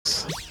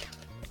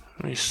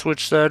Let me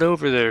switch that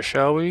over there,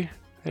 shall we?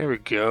 There we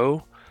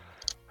go.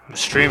 I'm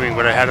streaming,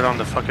 but I had it on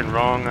the fucking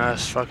wrong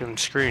ass fucking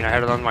screen. I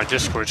had it on my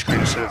Discord screen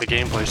instead of the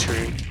gameplay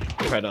screen.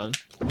 Right on.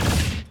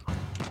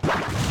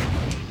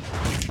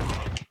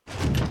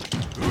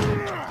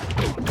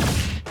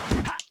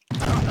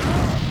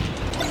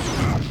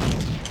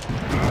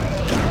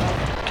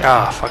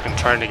 Ah, fucking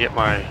trying to get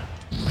my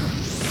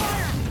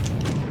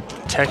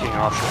teching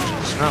options.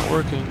 It's not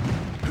working.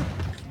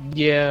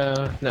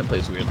 Yeah,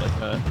 Netplay's weird like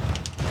that.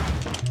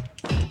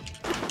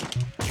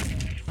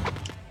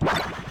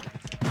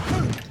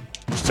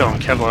 Still in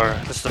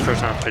Kevlar. This is the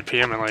first time I played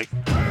PM in like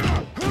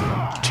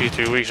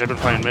 2-3 weeks. I've been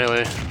playing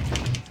melee.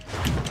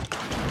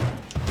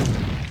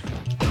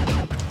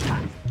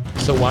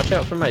 So watch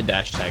out for my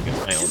dash tag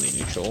as my only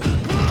neutral.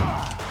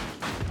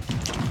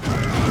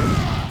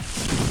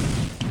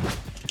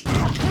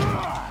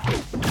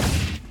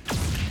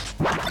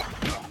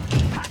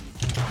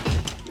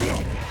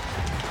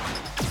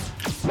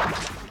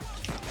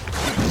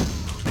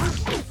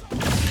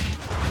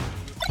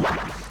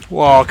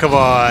 Whoa, come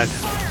on.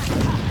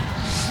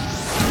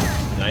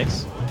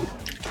 Nice.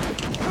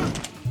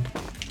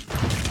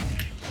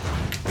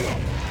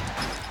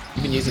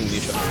 You've been using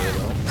neutral really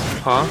well.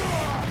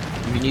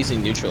 Huh? You've been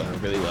using neutral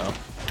really well.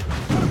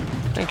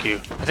 Thank you.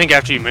 I think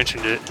after you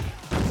mentioned it.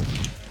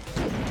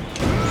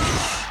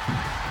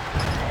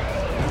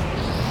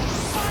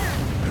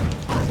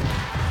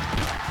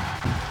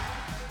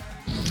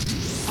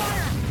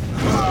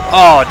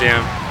 Oh,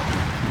 damn.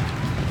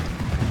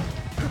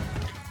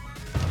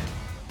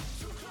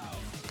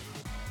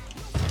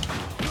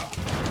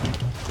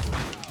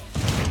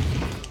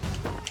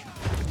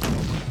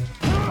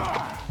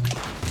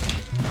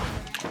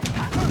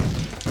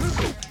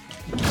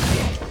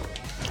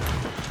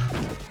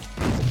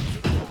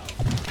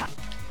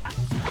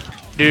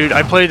 Dude,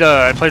 I played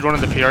one of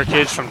the PR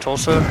kids from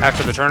Tulsa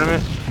after the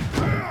tournament.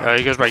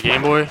 He goes by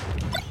Game Boy.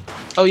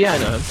 Oh yeah, I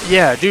know him.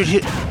 Yeah,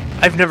 dude,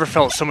 I've never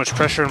felt so much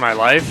pressure in my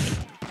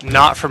life,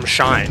 not from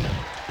Shine.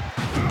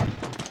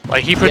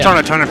 Like, he puts on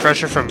a ton of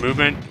pressure from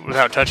movement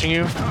without touching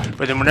you,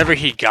 but then whenever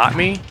he got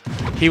me,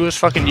 he was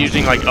fucking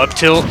using, like, up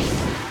tilt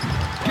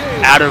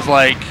out of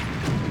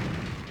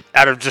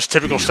just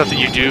typical stuff that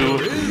you do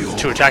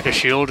to attack a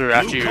shield or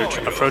after you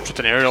approach with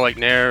an aerial like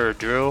Nair or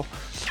drill.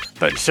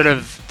 But instead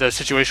of the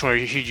situation where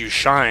he'd use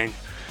Shine,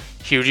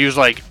 he would use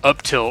like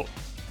up tilt,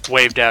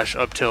 wave dash,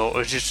 up tilt. It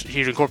was just,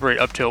 he'd incorporate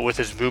up tilt with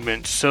his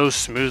movement so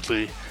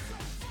smoothly.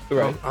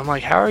 Right. I'm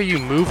like, how are you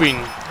moving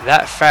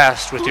that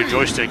fast with your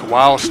joystick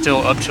while still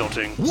up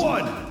tilting?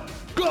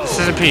 This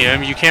isn't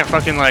PM. You can't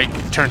fucking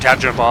like turn tap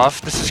jump off.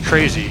 This is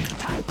crazy.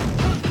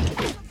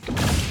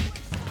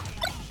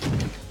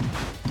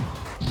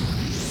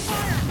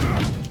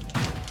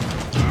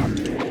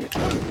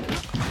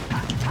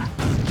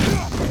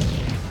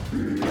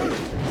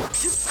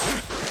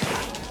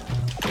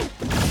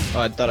 Oh,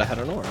 I thought I had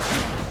an aura.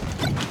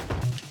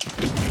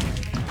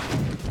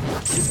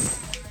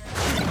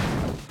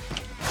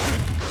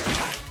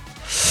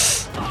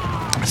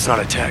 It's not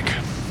a tech.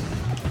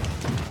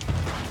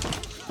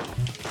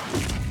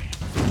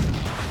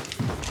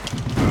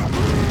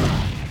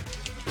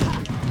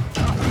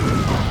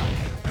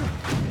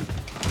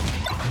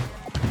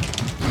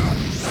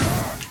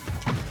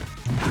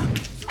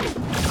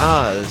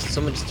 Ah,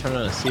 someone just turned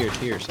on a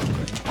CRT or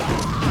something.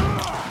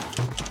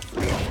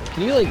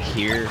 Can you like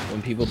hear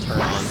when people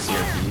turn on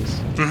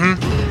CRTs?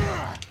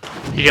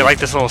 Mm-hmm. You get like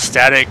this little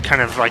static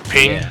kind of like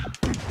ping.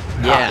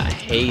 Yeah, I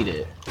hate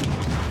it.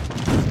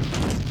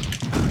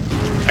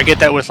 I get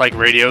that with like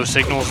radio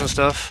signals and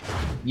stuff.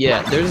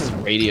 Yeah, there's this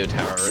radio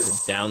tower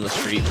down the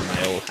street from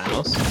my old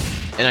house,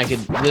 and I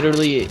could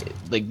literally,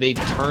 like, they'd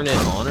turn it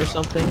on or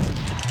something,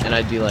 and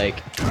I'd be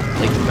like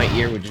my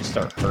ear would just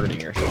start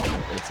hurting or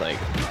something. It's like...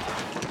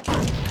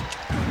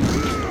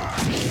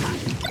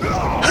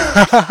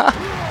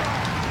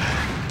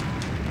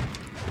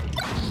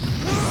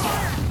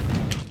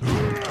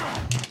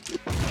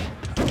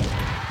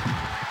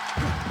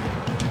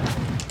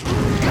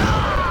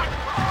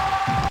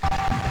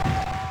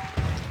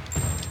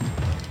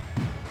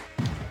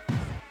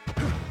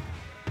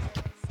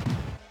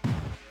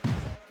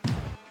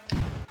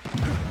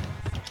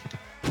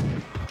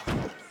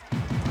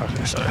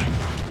 Okay, sorry.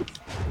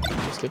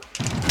 That's good.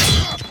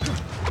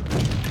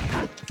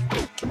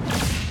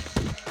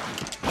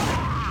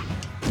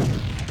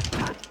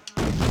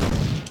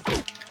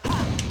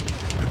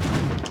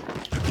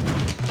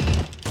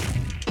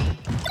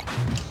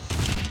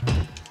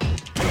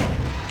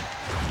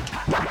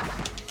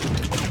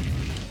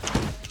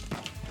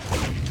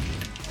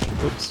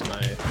 Oops, my...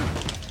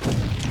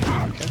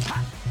 Okay.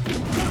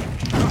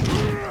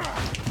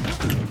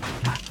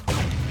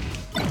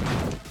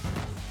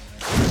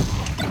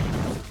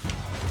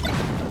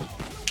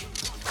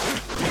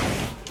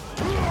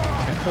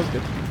 That was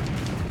good.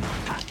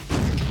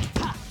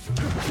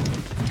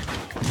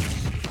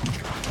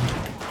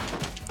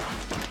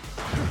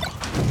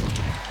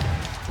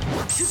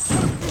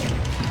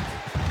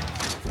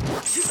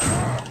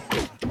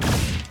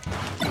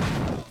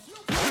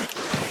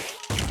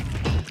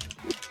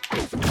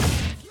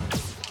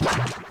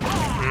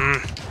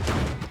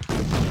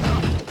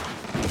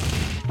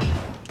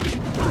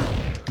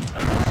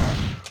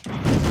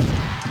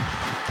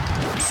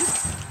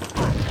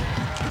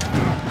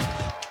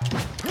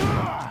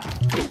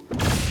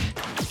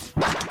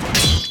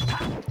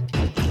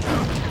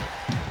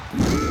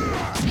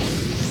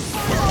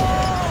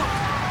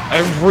 I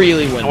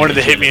really wanted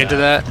to hit me into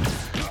that.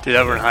 Dude,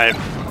 that were hype.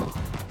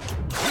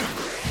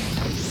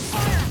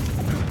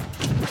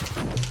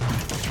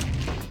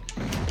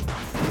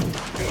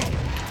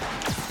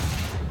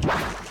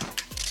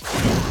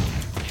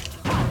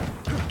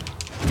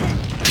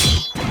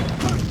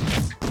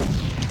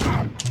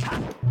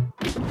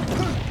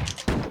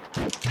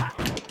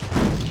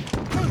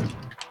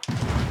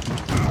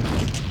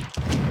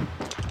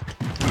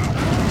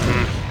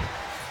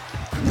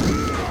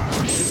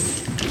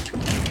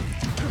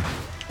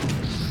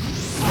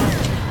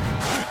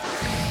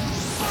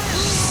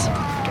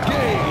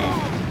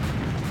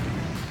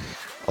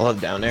 I love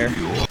down air.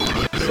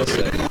 So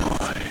sick.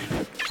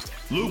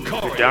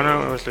 Lucario. Down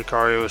air with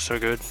Lucario was so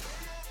good.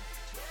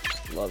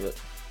 Love it.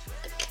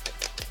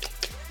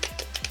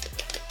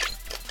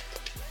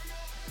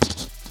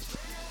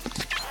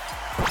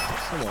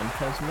 Someone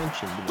has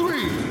mentioned me.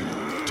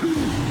 3, 2,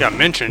 yeah,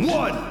 mentioned.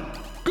 1,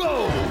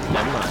 go!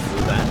 Never mind.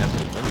 Move that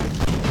after the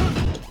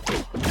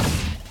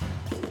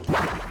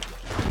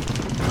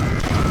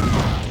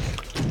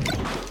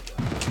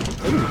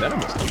Ooh, that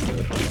almost looks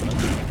good.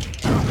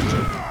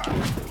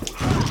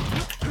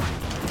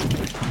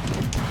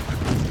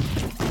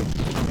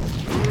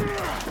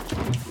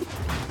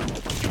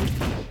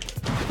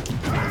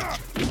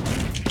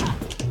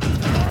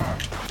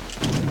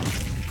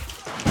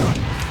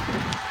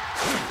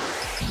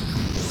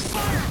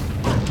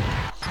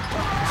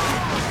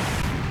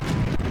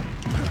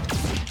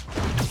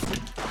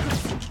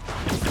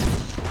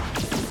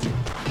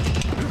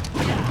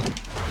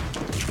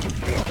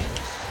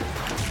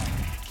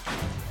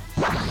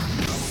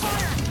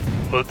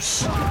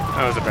 Whoops,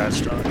 that was a bad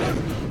start.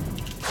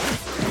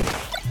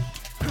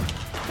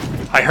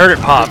 I heard it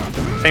pop.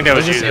 I think that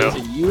was you though. Was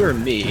it you or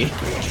me?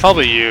 It's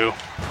probably you.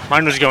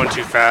 Mine was going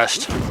too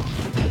fast.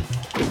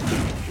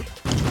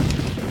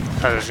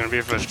 Thought it was gonna be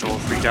a vegetable.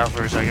 Freaked out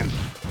for a second.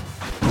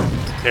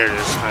 There it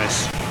is.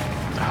 Nice.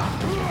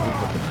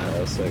 That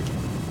was sick.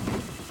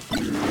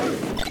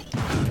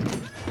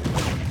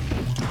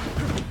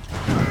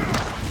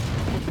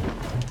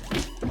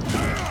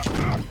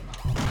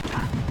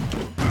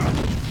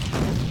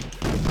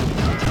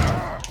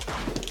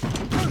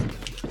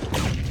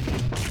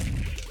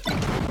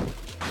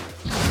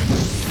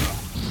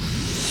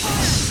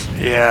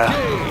 Yeah.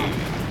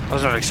 I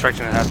was not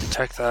expecting to have to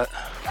tech that.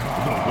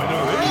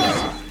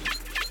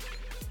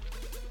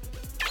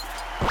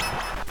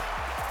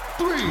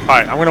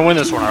 Alright, I'm gonna win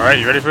this one, alright?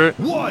 You ready for it?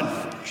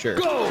 1, Sure.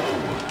 go!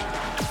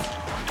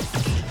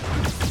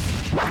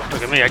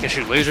 Look at me, I can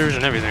shoot lasers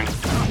and everything.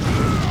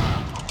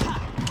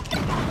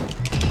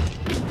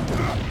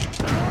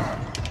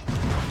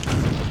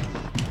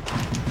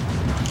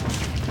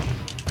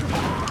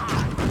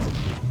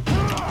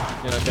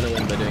 You're not gonna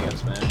win by doing up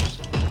smash.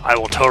 I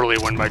will totally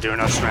win by doing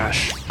up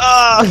smash.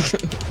 Ah!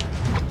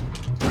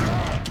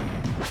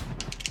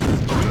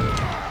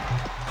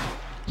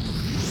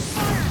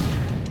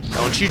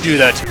 Don't you do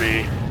that to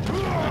me.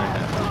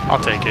 I'll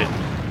take it.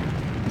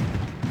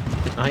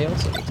 I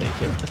also will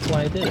take it. That's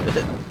why I did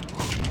it.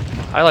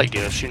 I like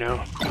gifts, you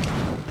know.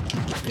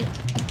 Yeah.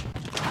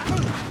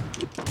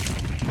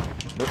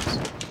 Whoops.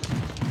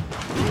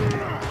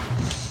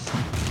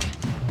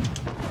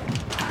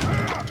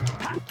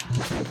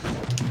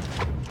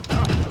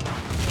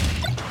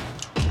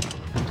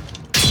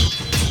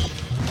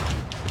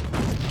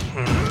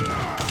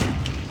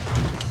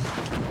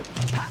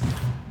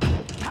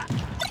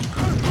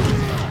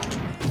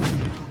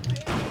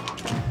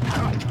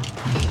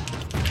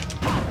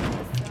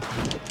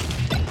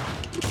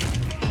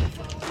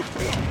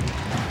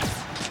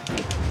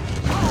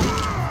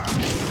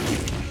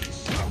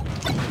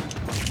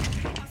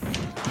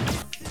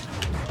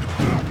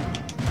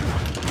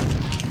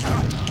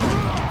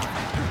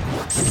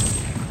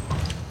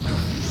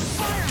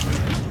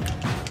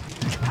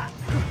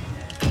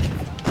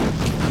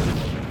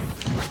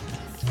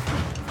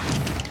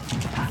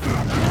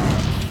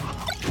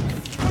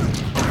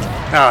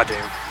 Ah,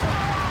 damn.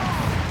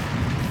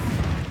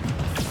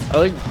 I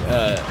like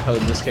how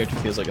this character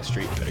feels like a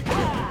Street Fighter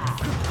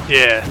character.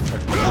 Yeah.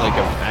 Like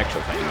an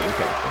actual fighting game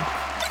character.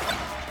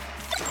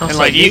 And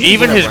like,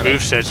 even his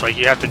movesets, like,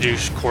 you have to do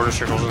quarter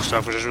circles and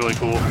stuff, which is really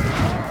cool.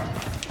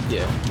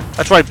 Yeah.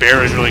 That's why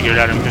Bear is really good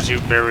at him, because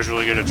Bear was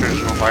really good at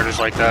traditional fighters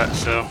like that,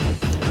 so.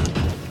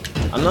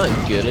 I'm not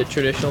good at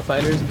traditional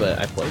fighters, but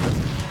I play them.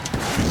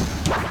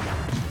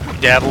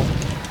 Dabble.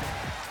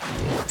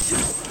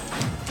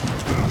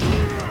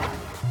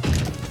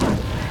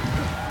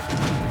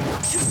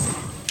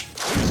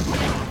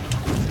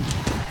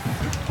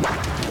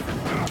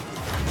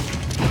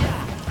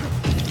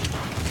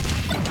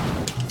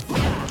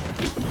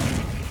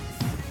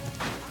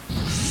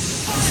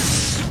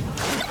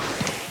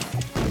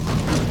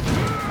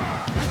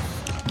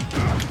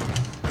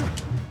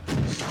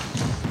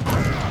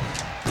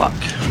 Fuck.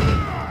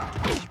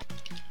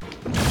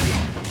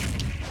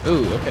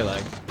 Ooh, okay,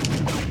 lag.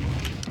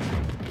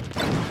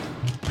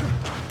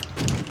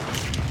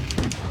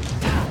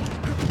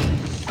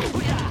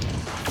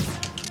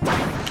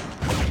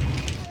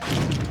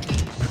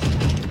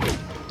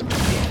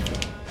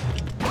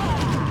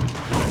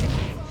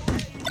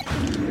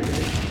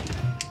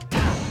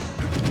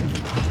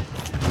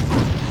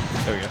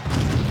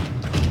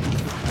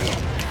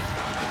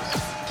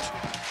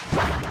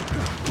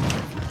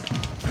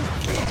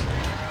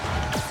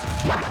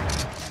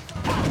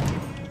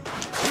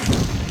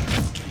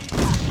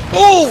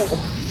 Oh!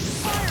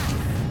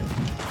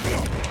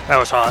 That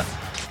was hot.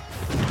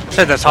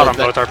 Said that's hot on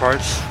both our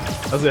parts.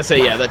 I was gonna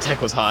say, yeah, that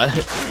tech was hot.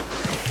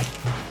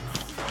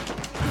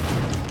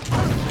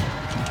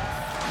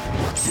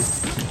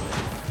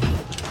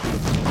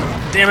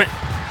 Damn it.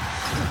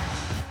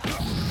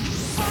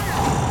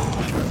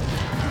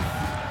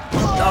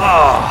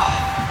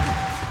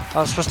 Oh. I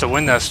was supposed to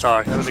win that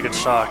stock. That was a good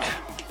stock.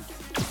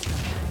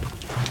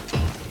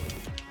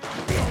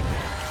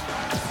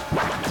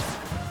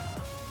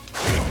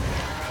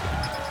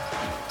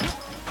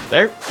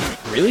 There?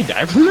 Really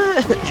died from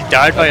that? You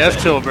died by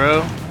F-tilt,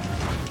 bro.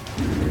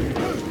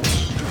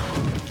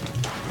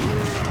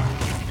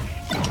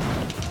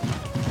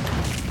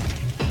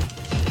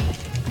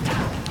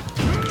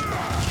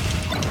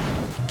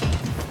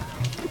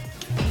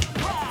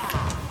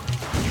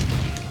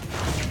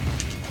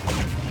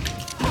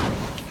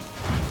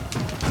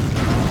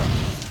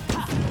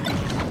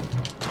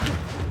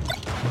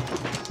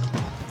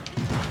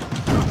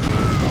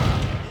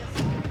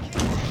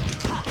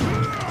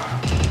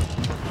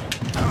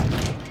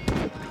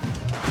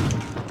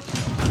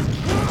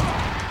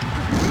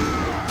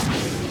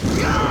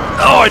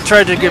 Oh, I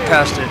tried to get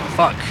past it.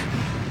 Fuck.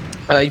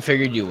 I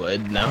figured you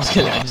would, and I just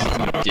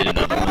did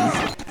another one.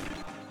 I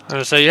was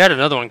gonna say, you had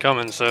another one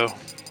coming, so...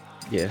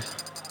 Yeah.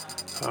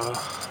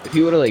 If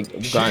you would have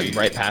like gone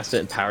right past it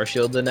and power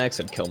shield the next,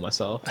 I'd kill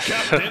myself.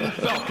 Captain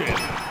Falcon.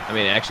 I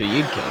mean, actually,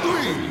 you'd kill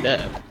me. You'd be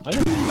dead. Why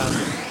didn't you found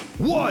it?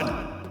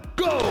 1,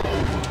 go!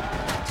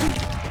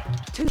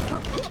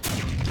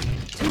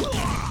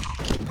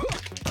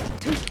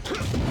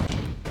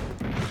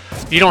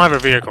 You don't have a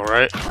vehicle,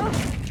 right?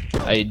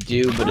 I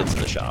do, but it's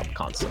in the shop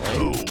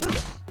constantly.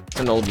 It's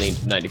an old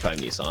 95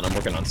 Nissan. I'm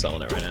working on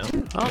selling it right now.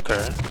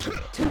 Okay.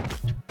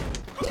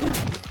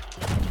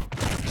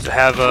 Does it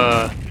have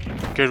a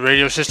good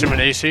radio system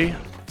and AC?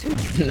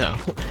 No.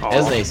 It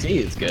has an AC,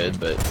 it's good,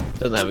 but it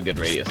doesn't have a good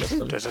radio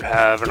system. Does it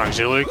have an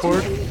auxiliary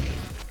cord?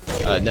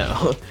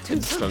 No.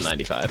 It's from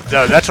 95.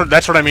 No, that's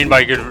what I mean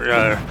by good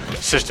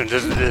system.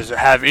 Does it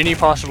have any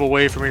possible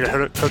way for me to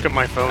hook up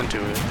my phone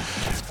to it?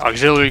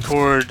 Auxiliary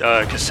cord,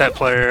 cassette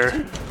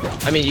player.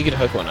 I mean, you could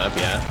hook one up,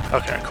 yeah.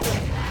 Okay, cool.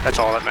 That's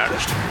all that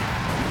matters to me.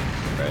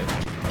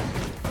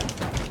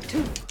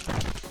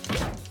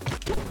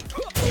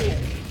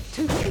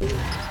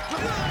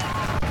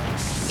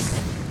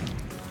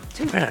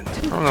 Man,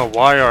 I don't know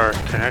why our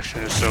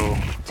connection is so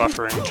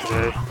buffering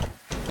today.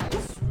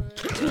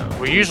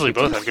 We usually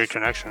both have good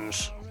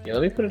connections. Yeah,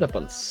 let me put it up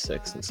on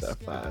 6 instead of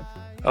 5.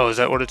 Oh, is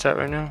that what it's at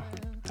right now?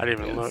 I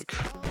didn't even Yes. look.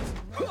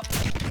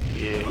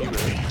 Yeah, you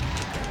ready?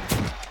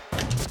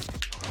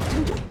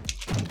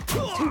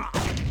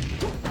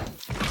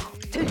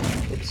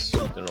 Oops,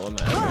 don't know what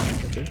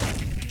matters.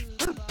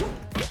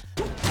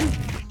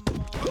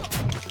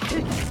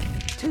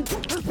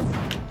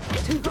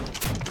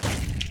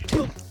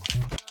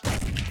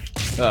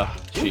 Ah,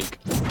 Sheik.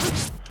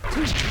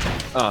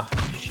 Ah,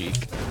 Sheik.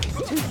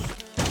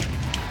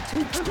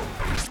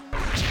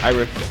 I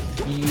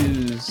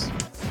refuse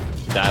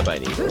to die by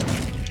needle.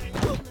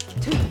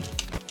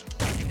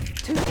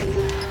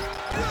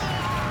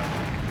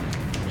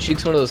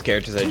 Sheik's one of those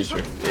characters I just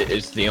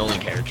it's the only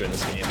character in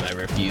this game that I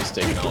refuse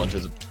to acknowledge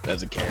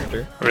as a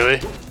character. Really?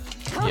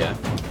 Yeah.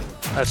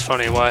 That's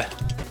funny. Why?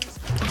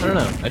 I don't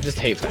know. I just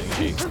hate fighting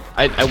Sheik.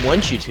 I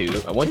want you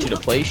to. I want you to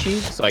play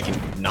Sheik so I can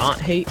not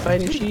hate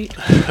fighting Sheik.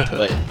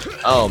 But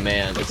oh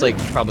man, it's like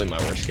probably my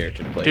worst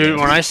character to play. Dude,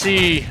 against.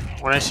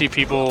 when I see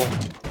people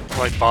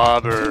like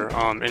Bob or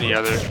any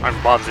other,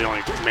 Bob's the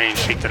only main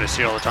Sheik that I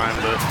see all the time,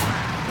 but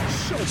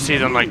see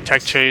them like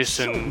tech chase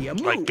and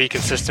like be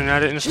consistent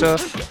at it and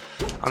stuff.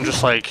 I'm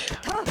just like,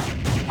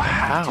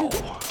 wow.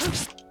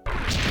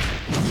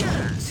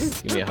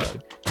 Give me a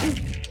hug.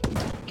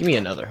 Give me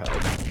another hug.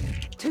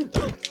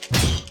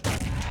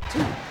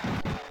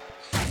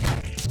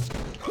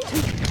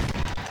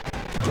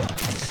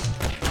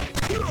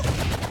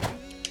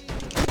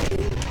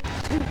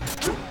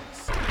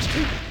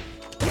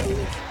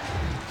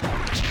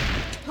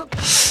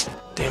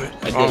 Damn it.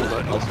 I did. Wrong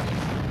button.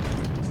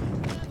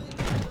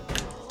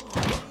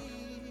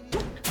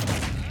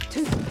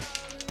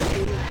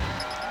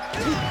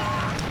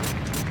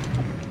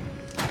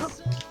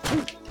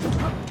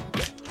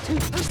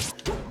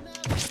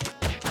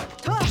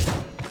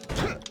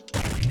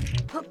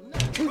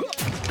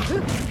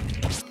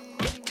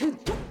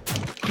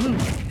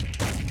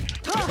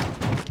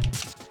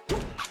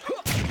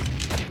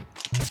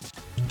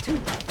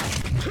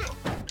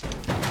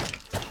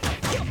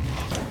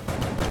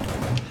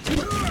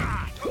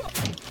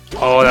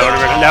 Oh,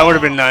 that would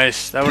have been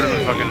nice. That would have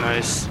been fucking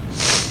nice.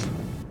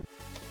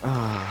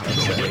 Ah,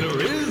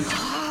 Winner is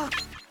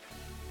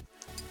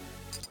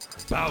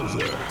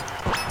Bowser.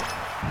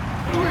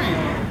 3,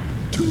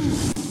 2,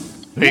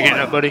 Are you getting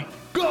up, buddy?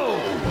 go!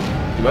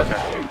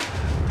 Okay.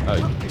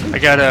 oh, I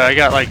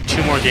got like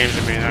 2 more games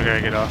in me and I gotta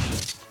get off.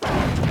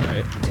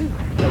 alright.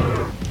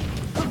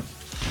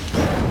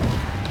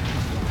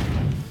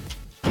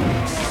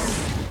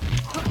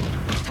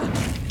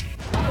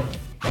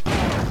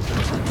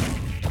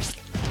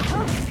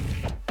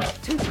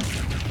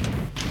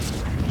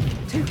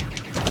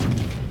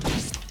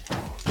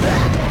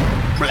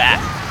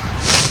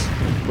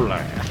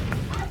 Blah.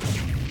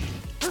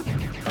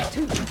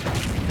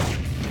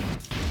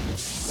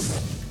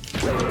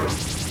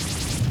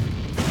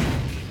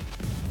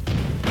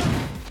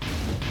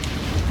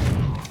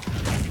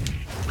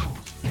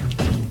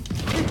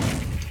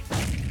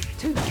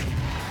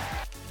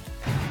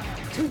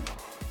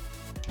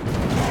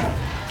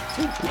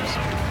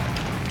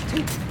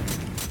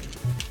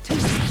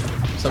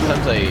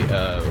 Sometimes I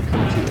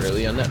come too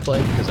early on that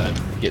play because I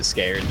get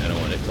scared and I don't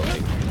want it to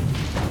like.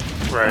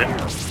 Right.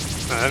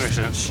 No, that makes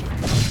sense.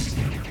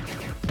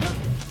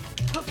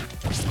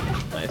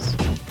 Nice.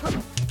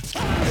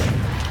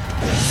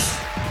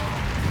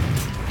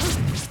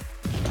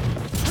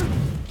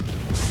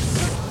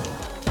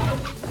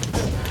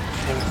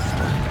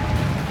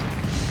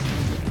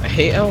 I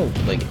hate how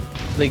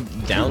like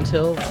down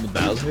tilt with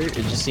Bowser, it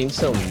just seems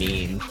so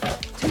mean.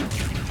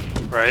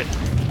 Right.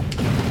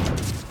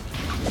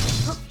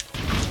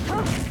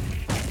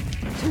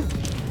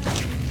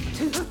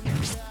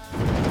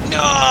 No,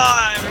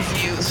 I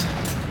refuse.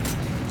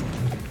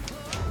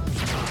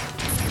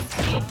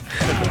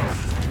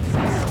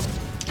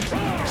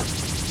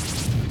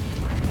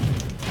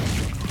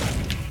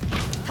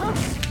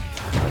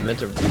 I meant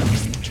to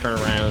turn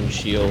around,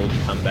 shield,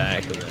 come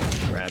back, and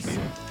then grab you.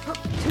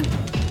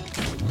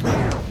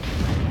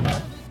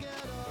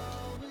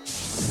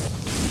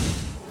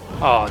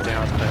 Oh,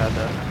 damn, I thought I had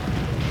that.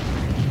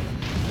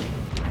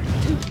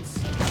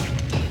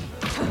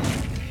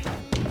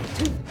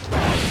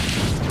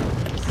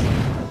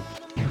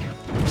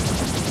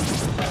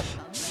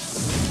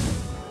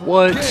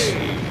 What?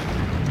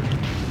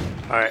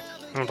 Alright,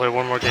 I'm gonna play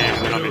one more game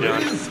and then I'll be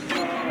done.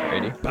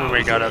 Alrighty. My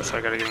rate got up, so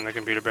I gotta give him the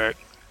computer back.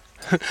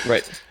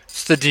 Right.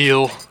 It's the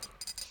deal.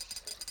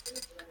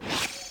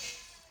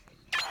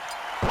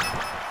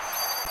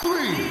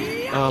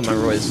 3, Oh, my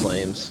Roy's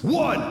Flames.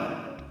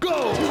 1,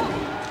 go!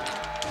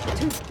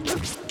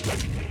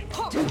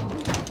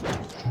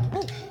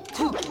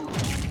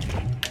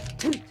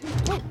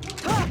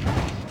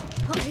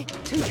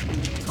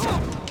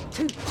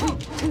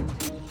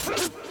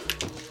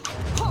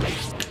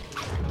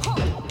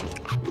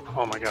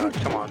 Oh my god,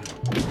 come on.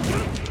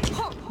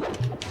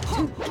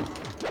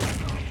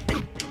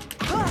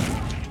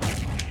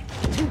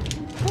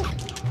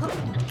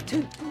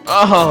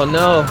 Oh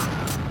no!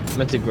 I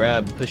meant to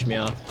grab, push me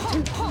off.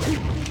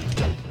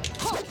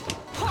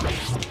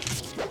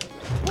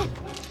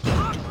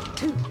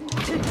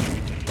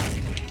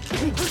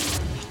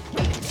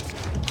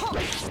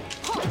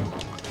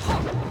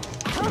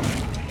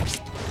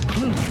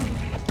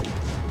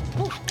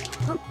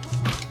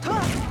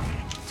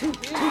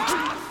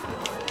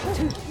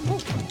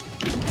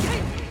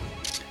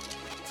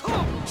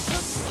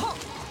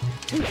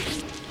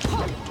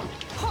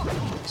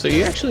 So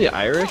you're actually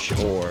Irish,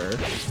 or?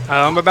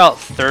 I'm about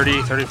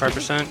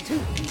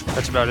 35%.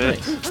 That's about it.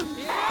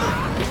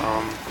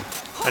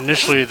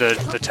 Initially,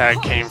 the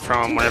tag came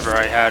from whenever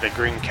I had a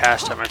green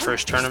cast at my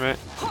first tournament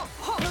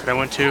that I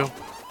went to,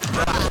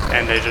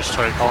 and they just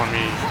started calling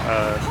me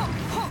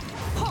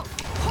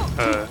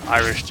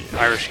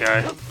Irish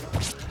guy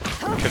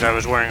because I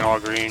was wearing all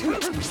green.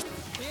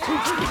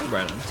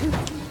 Right on.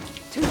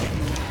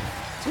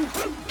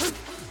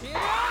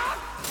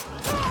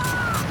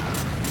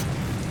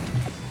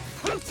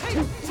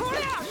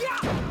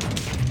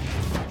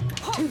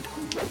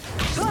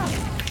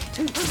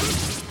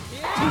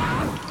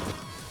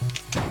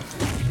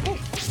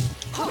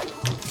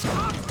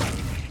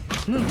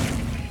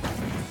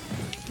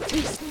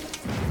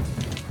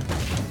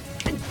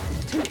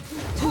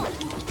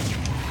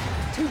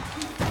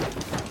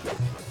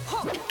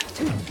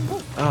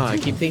 Oh, I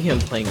keep thinking I'm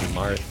playing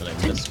Marth and I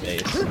miss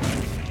space.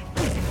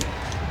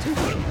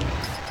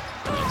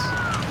 Nice.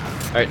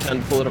 Alright,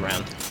 time to pull it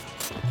around.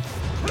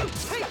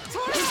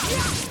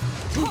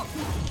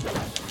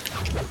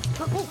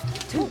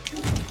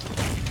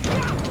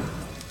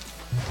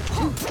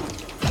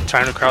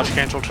 Trying to crouch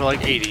cancel to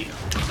like 80.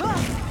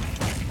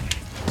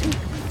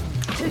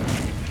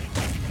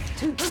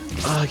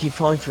 Oh, I keep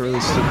falling for really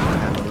stupid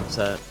crap. I'm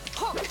upset.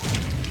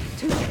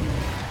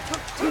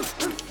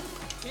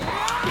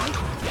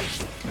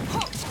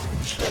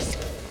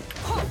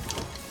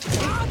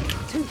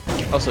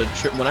 Also,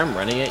 when I'm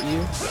running at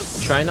you,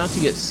 try not to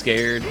get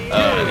scared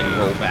and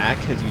roll back,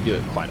 because you do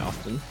it quite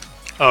often.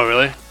 Oh,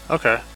 really? Okay.